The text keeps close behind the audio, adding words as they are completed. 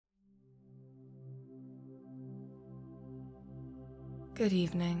Good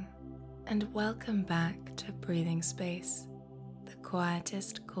evening, and welcome back to Breathing Space, the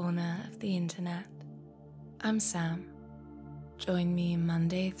quietest corner of the internet. I'm Sam. Join me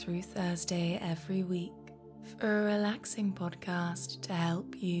Monday through Thursday every week for a relaxing podcast to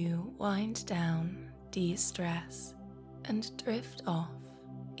help you wind down, de-stress, and drift off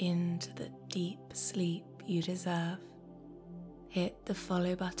into the deep sleep you deserve. Hit the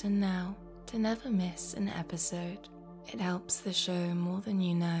follow button now to never miss an episode. It helps the show more than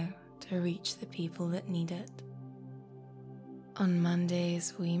you know to reach the people that need it. On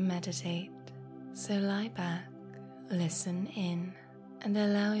Mondays we meditate, so lie back, listen in, and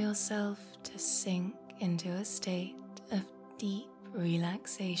allow yourself to sink into a state of deep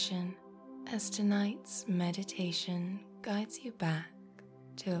relaxation as tonight's meditation guides you back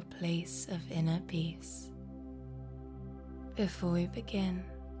to a place of inner peace. Before we begin,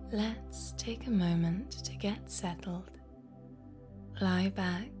 let's take a moment to get settled. Lie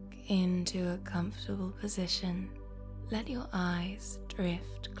back into a comfortable position, let your eyes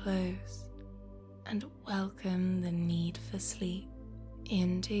drift closed, and welcome the need for sleep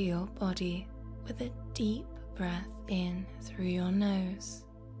into your body with a deep breath in through your nose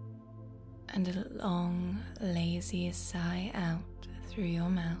and a long, lazy sigh out through your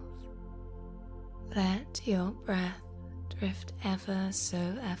mouth. Let your breath drift ever so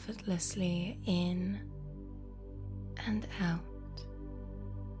effortlessly in and out,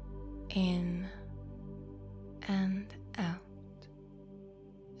 in and out,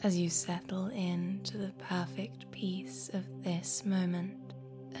 as you settle into the perfect peace of this moment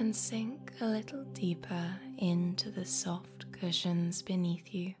and sink a little deeper into the soft cushions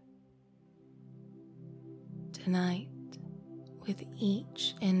beneath you. Tonight, with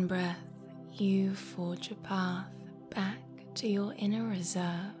each in-breath, you forge a path back to your inner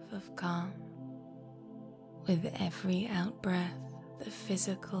reserve of calm. With every out-breath, the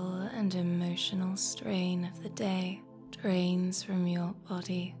physical and emotional strain of the day drains from your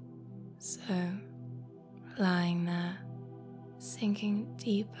body. So, lying there, sinking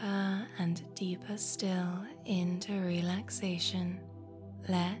deeper and deeper still into relaxation,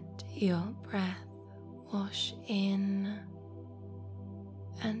 let your breath wash in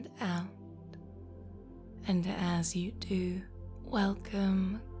and out. And as you do,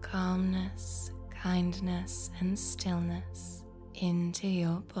 welcome calmness, kindness, and stillness into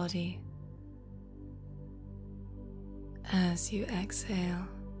your body. As you exhale,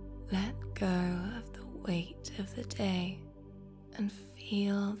 let go of the weight of the day and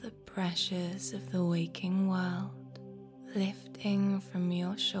feel the pressures of the waking world lifting from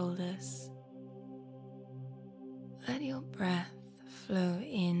your shoulders. Let your breath flow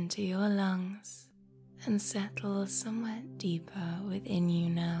into your lungs and settle somewhere deeper within you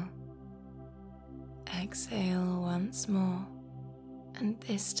now. Exhale once more, and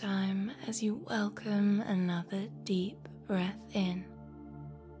this time as you welcome another deep breath in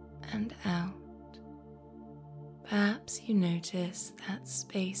and out. Perhaps you notice that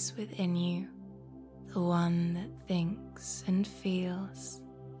space within you, the one that thinks and feels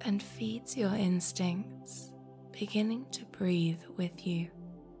and feeds your instincts, beginning to breathe with you.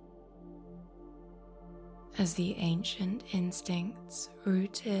 As the ancient instincts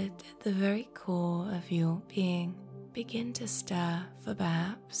rooted at the very core of your being begin to stir for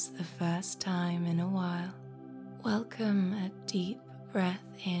perhaps the first time in a while, welcome a deep breath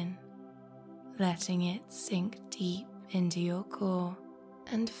in, letting it sink deep into your core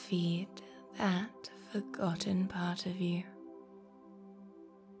and feed that forgotten part of you.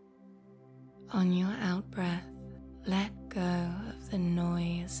 On your out-breath, let go of the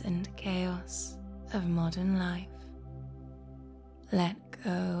noise and chaos of modern life. Let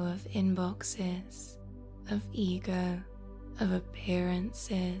go of inboxes, of ego, of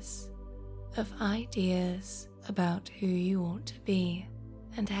appearances, of ideas about who you ought to be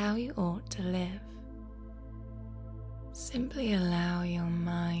and how you ought to live. Simply allow your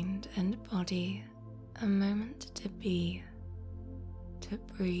mind and body a moment to be, to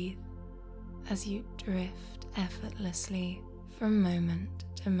breathe as you drift effortlessly from moment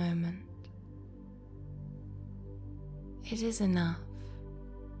to moment. It is enough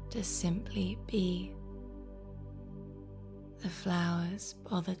to simply be. The flowers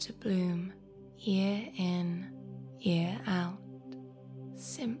bother to bloom year in, year out,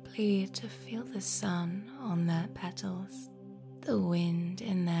 simply to feel the sun on their petals, the wind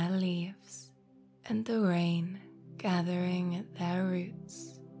in their leaves, and the rain gathering at their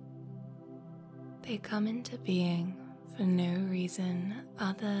roots. They come into being for no reason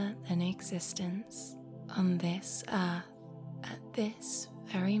other than existence on this earth at this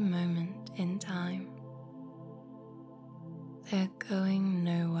very moment in time. they're going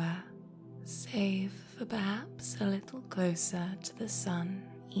nowhere, save for perhaps a little closer to the sun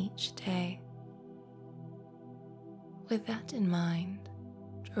each day. With that in mind,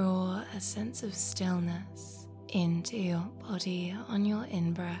 draw a sense of stillness into your body on your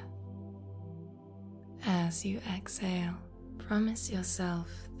in-breath. As you exhale, promise yourself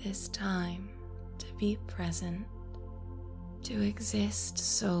this time to be present, to exist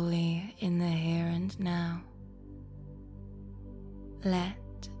solely in the here and now.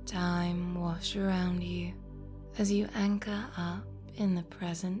 Let time wash around you as you anchor up in the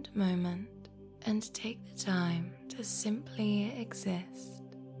present moment and take the time to simply exist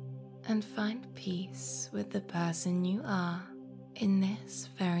and find peace with the person you are in this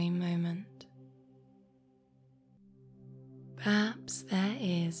very moment. Perhaps there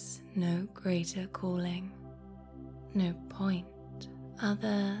is no greater calling, no point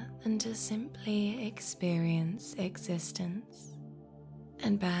other than to simply experience existence.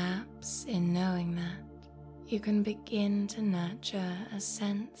 And perhaps in knowing that, you can begin to nurture a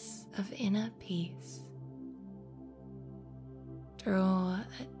sense of inner peace. Draw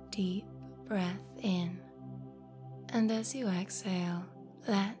a deep breath in, and as you exhale,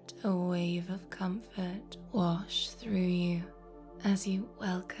 let a wave of comfort wash through you as you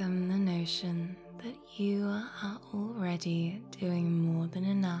welcome the notion that you are already doing more than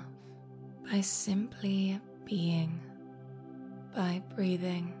enough by simply being, by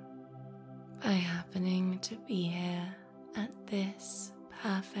breathing, by happening to be here at this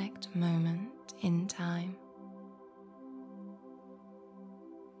perfect moment in time.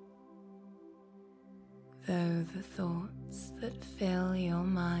 Though the thoughts that fill your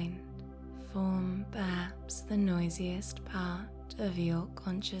mind form perhaps the noisiest part of your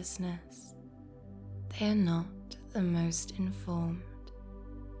consciousness, they are not the most informed.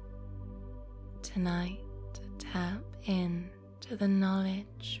 Tonight, tap in to the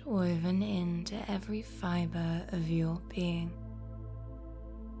knowledge woven into every fiber of your being.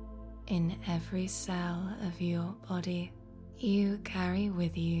 In every cell of your body, you carry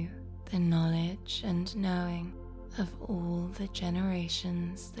with you the knowledge and knowing of all the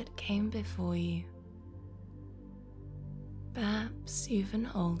generations that came before you. Perhaps you've an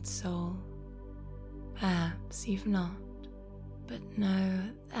old soul, perhaps you've not, but know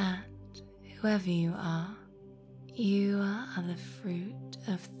that whoever you are the fruit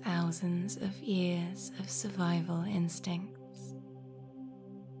of thousands of years of survival instincts.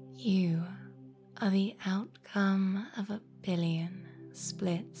 You are the outcome of 1 billion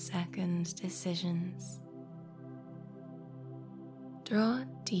split-second decisions. Draw a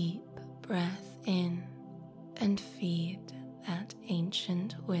deep breath in and feed that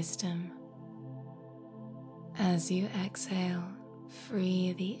ancient wisdom. As you exhale,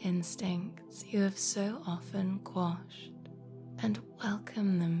 free the instincts you have so often quashed and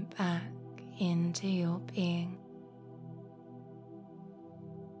welcome them back into your being.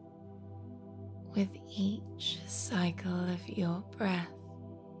 With each cycle of your breath,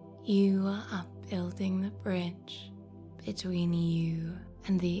 you are upbuilding the bridge between you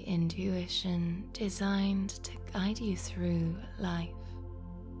and the intuition designed to guide you through life.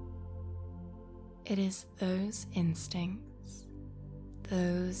 It is those instincts,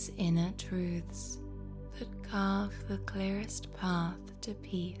 those inner truths that carve the clearest path to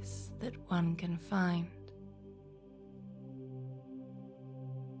peace that one can find.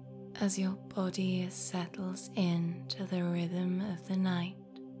 As your body settles into the rhythm of the night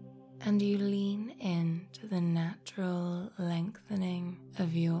and you lean into the natural lengthening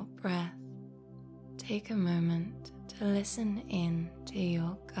of your breath, take a moment to listen in to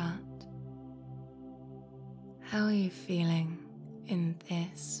your gut. How are you feeling in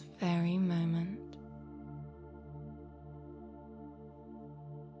this very moment?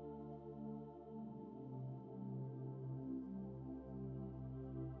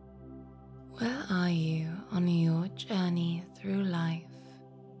 Where are you on your journey through life?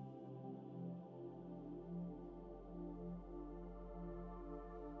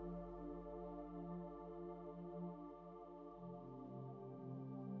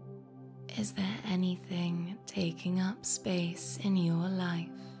 Is there anything taking up space in your life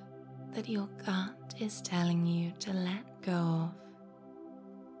that your gut is telling you to let go of?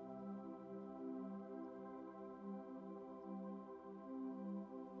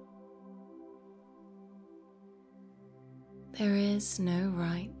 There is no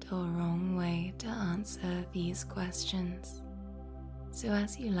right or wrong way to answer these questions, so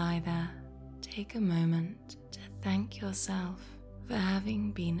as you lie there, take a moment to thank yourself for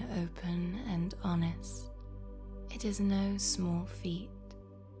having been open and honest. It is no small feat.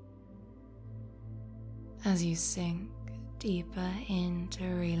 As you sink deeper into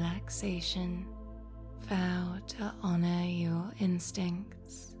relaxation, vow to honor your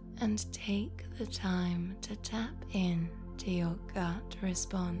instincts and take the time to tap in to your gut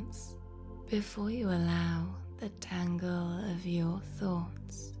response before you allow the tangle of your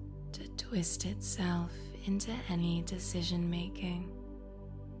thoughts to twist itself into any decision making.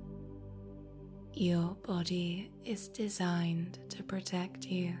 Your body is designed to protect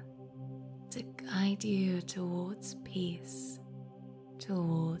you, to guide you towards peace,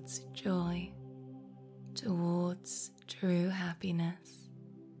 towards joy, towards true happiness.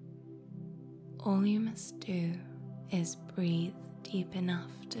 All you must do is breathe deep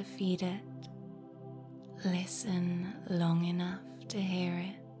enough to feed it, listen long enough to hear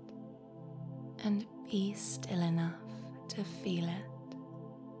it, and be still enough to feel it.